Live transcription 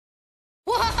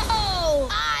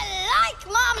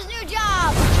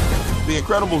The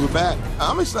Incredibles are back.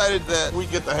 I'm excited that we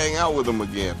get to hang out with them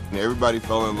again. Everybody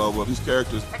fell in love with these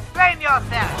characters. Explain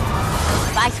yourself.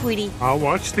 Bye, sweetie. I'll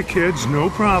watch the kids, no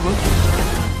problem.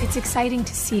 It's exciting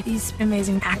to see these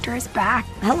amazing actors back.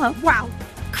 Hello. Wow.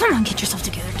 Come on, get yourself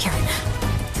together, Karen.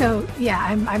 So, yeah,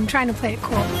 I'm trying to play it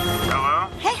cool. Hello?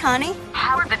 Hey, honey.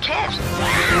 How are the kids?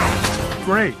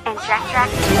 Great. And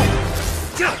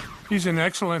Jack? He's in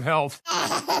excellent health.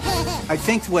 I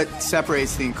think what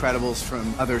separates The Incredibles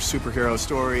from other superhero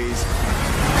stories,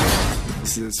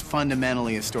 this is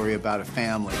fundamentally a story about a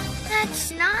family.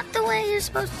 That's not the way you're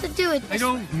supposed to do it. I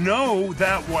don't know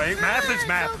that way. Math is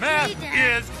math. Math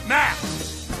is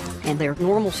math. And their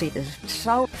normalcy is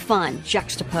so fun,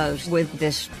 juxtaposed with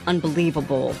this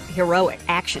unbelievable, heroic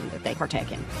action that they partake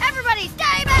in. Everybody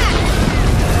stay back!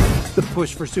 The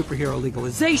push for superhero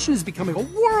legalization is becoming a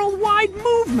worldwide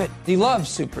movement. He loves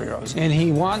superheroes, and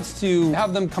he wants to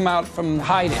have them come out from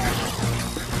hiding.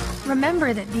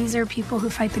 Remember that these are people who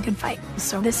fight the good fight.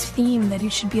 So this theme that you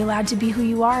should be allowed to be who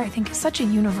you are, I think is such a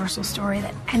universal story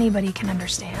that anybody can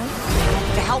understand.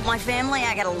 To help my family,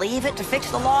 I gotta leave it. To fix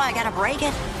the law, I gotta break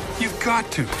it. You've got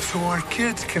to, so our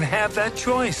kids can have that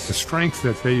choice. The strength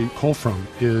that they pull from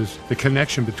is the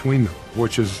connection between them,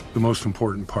 which is the most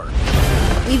important part.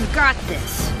 We've got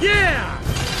this. Yeah!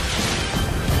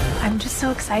 I'm just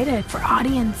so excited for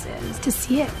audiences to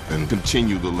see it. And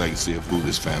continue the legacy of who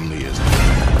this family is.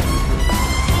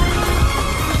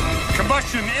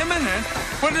 Combustion imminent?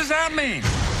 What does that mean?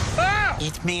 Ah!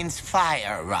 It means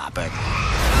fire, Robert.